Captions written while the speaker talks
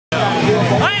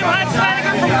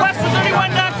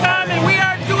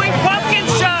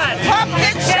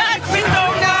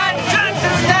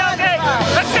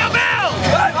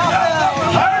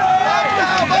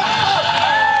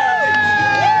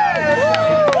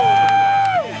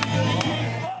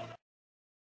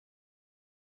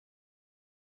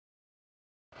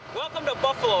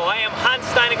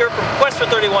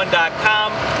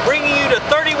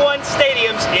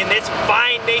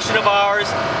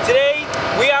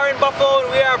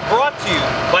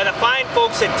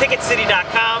us at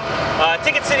ticketcity.com.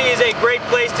 Ticket City is a great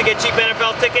place to get cheap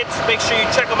NFL tickets. Make sure you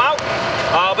check them out.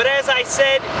 But as I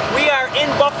said, we are in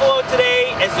Buffalo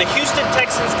today as the Houston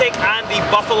Texans take on the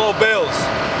Buffalo Bills.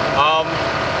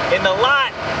 In the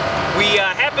lot, we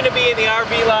happen to be in the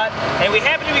RV lot, and we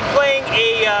happen to be playing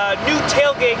a new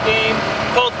tailgate game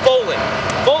called Fowling.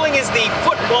 Fowling is the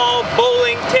football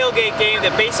bowling tailgate game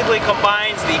that basically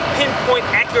combines the pinpoint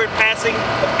accurate passing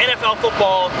of NFL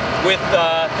football with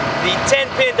the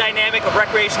 10-pin dynamic of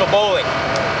recreational bowling.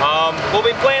 We'll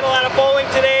be playing a lot of bowling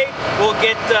today. We'll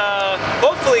get,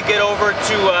 hopefully get over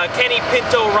to Kenny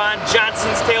Pinto Ron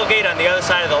Johnson's tailgate on the other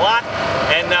side of the lot.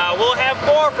 And we'll have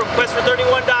more from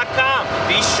Questfor31.com.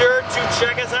 Be sure to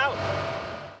check us out.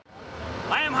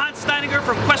 I am Hans Steiniger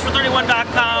from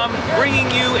Questfor31.com, bringing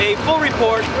you a full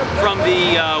report from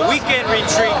the weekend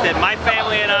retreat that my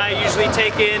family and I usually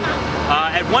take in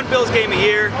at one Bills game a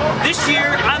year. This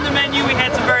year on the menu we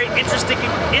had some very interesting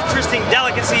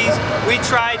delicacies. We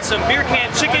tried some beer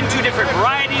can chicken, 2 different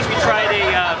varieties. We tried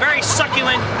a very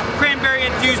succulent cranberry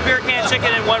infused beer can chicken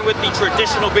and one with the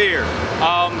traditional beer.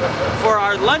 For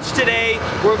our lunch today,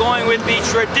 we're going with the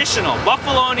traditional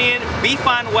Buffalo-Nian beef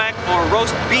on weck, or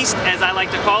roast beast as I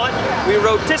like to call it. We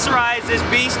rotisserize this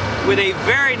beast with a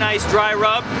very nice dry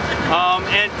rub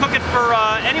and cook it for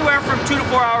anywhere from 2 to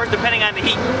 4 hours depending on the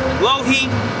heat. Low heat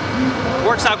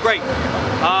works out great.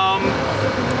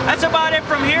 That's about it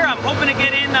from here. I'm hoping to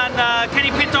get in on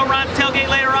Kenny Pinto Ron tailgate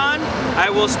later on. I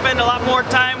will spend a lot more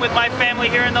time with my family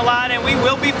here in the lot, and we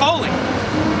will be Fowling.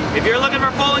 If you're looking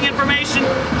for Fowling information,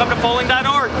 come to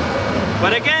Fowling.org.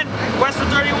 But again,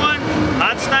 Questfor31,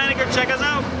 Hans Steiniger, check us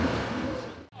out.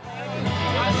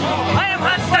 I am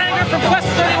Hans Steiniger from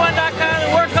Questfor31.com,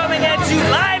 and we're coming at you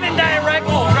live and direct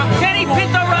from Kenny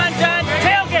Pinto Ron Johnson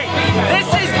tailgate. This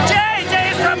is Jay.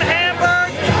 Jay is from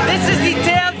Hamburg. This is the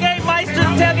tailgate meister,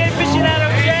 the tailgate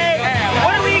aficionado Jay.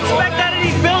 What do we expect out of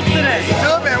these Bills today?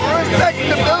 Good, man. We're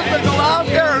expecting the Bills to go out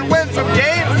there and win some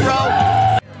games, bro.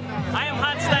 I am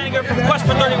Hans Steiniger from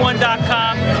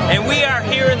Questfor31.com, and we are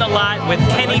here in the lot with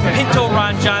Kenny Pinto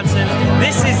Ron Johnson.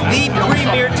 This is the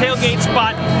premier tailgate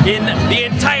spot in the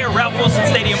entire Ralph Wilson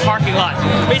Stadium parking lot.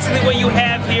 Basically what you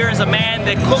have here is a man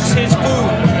that cooks his food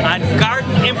on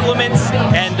garden implements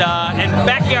and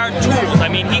backyard tools. I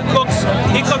mean, he cooks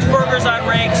burgers on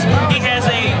rakes. He has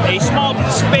a small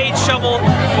spade shovel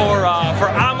for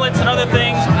omelets and other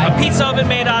things, a pizza oven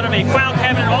made out of a file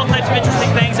cabinet, all types of interesting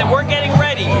things, and we're getting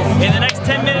ready in the next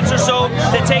 10 minutes or so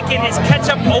to take in his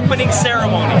ketchup opening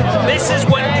ceremony. This is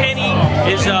what Kenny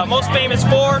is most famous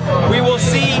for. We will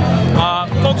see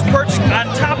folks perched on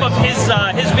top of his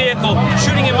vehicle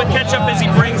shooting him with ketchup as he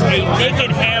brings a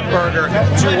naked hamburger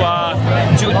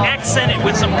to accent it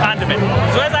with some condiment.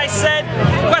 So as I said,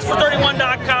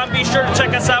 Questfor31.com, be sure to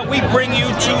check us out. We bring you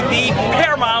to the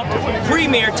paramount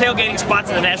premier tailgating spots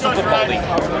in the National Football League.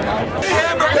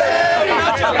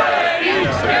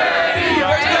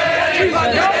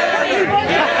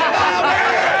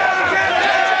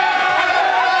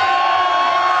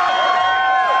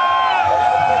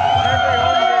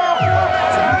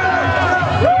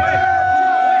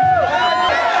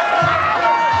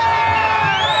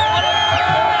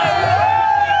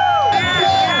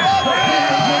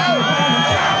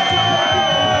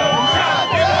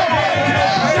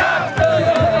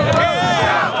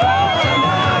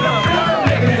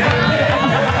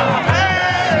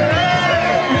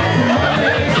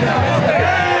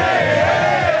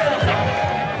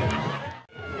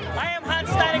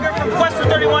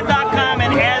 Questfor31.com,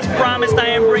 and as promised, I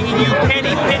am bringing you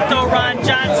Kenny Pinto Ron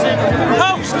Johnson,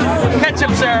 host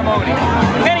Ketchup Ceremony.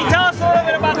 Kenny, tell us a little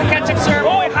bit about the Ketchup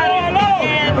Ceremony, how it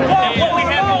began, and what we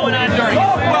have going on during it.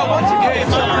 Well, once again,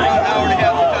 it's an hour and a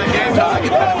half time game time. I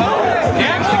get to come out and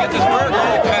actually get this burger,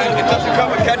 and it doesn't come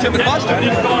with ketchup and mustard.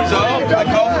 So I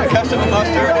call for the ketchup and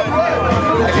mustard, and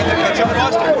I get the ketchup and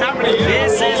mustard.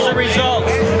 This is the result.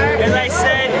 As I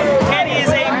said, Kenny is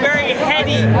a very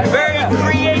heady, very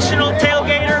creational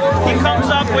tailgater. He comes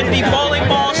up with the bowling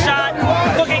ball shot,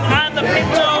 cooking on the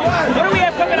Pinto. What do we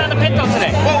have cooking on the Pinto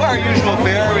today? Well, our usual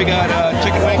fare. We got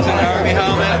chicken wings in an army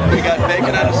helmet. We got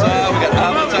bacon on a saw. We got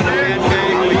omelets on a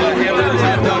pancake. We got hamburgers,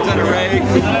 hot dogs on a rake.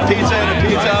 Pizza in a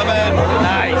pizza oven.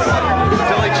 Nice.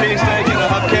 Philly cheesesteak in a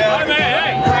hubcap.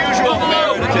 Usual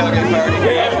fare at a tailgate party.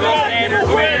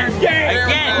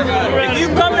 Again, if you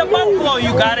come to Buffalo,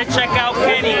 you gotta check out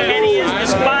Kenny. Kenny is the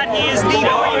spot. He is the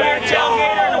premier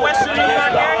tailgater in the Western New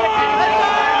York area.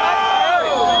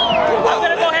 I'm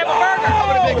gonna go have a burger. How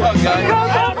about a big hug, guys?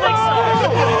 I don't think so.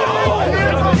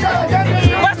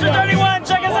 Questfor31,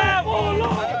 check us out.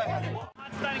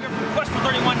 Hans Steiniger from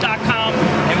Questfor31.com,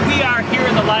 and we are here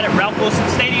in the slide at Ralph Wilson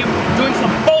Stadium doing some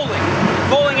bowling.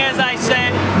 Bowling, as I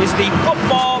said, is the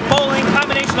football bowling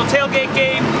combinational tailgate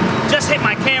game. Just hit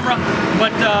my camera,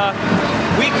 but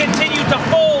we continue to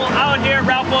bowl out here at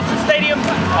Ralph Wilson Stadium.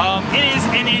 It is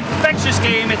an infectious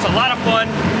game. It's a lot of fun.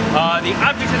 The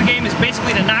object of the game is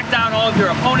basically to knock down all of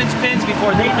your opponent's pins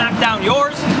before they knock down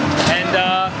yours. And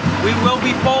we will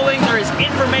be bowling. There is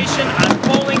information on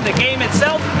bowling, the game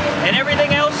itself, and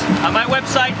everything else on my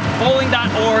website,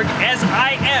 bowling.org, as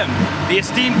I am the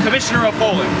esteemed commissioner of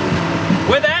bowling.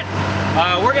 With that,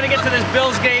 we're going to get to this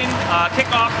Bills game.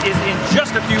 Kickoff is in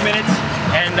just a few minutes,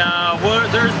 and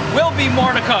there will be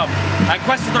more to come on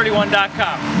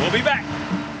Questfor31.com. We'll be back.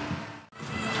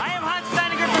 I am Hans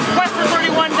Steiniger from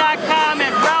Questfor31.com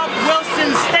at Ralph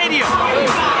Wilson Stadium.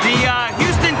 The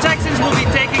Houston Texans will be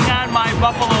taking on my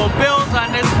Buffalo Bills on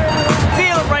this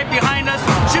field right behind us.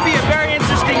 Should be a very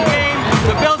interesting game.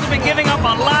 The Bills have been giving up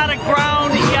a lot of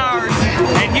ground yards,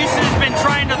 and Houston has been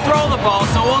trying to throw the ball,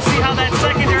 so we'll see how that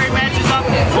secondary matches up.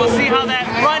 We'll see how that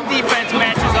run defense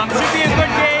matches up. Should be a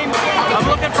good game. I'm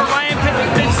looking for Ryan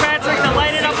Fitzpatrick to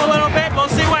light it up a little bit. We'll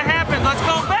see what happens. Let's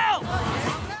go Bills!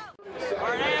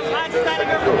 Alright, I am Hans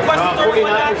Steiniger from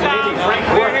Questfor31.com.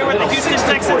 We're here with the Houston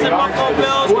Texans and Buffalo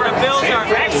Bills, where the Bills are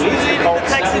actually leading the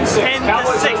Texans 10-6.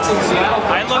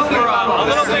 I look for a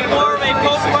little bit more of a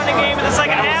post running game in the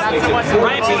second half.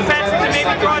 Ryan Fitzpatrick to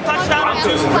maybe throw a touchdown or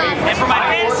two. And for my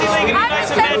fantasy league, it'd be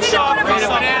nice and Matt Shaw for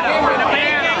some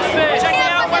pancakes. Check it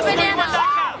out,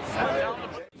 Questfor31.com.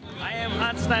 I am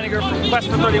Hans Steiniger from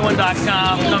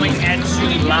Questfor31.com, coming at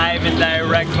you live and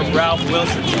direct from Ralph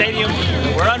Wilson Stadium,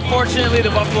 where unfortunately the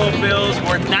Buffalo Bills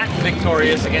were not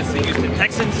victorious against the Houston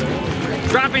Texans,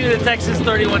 dropping to the Texans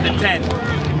 31-10.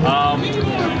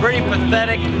 Pretty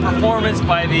pathetic performance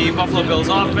by the Buffalo Bills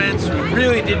offense, who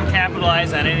really didn't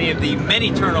capitalize on any of the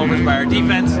many turnovers by our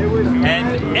defense,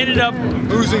 and ended up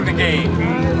losing the game.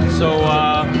 So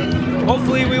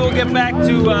hopefully we will get back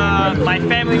to my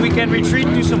family weekend retreat,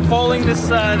 do some bowling this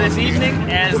evening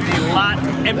as the lot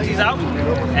empties out,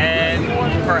 and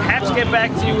perhaps get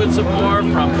back to you with some more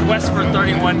from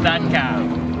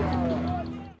Questfor31.com.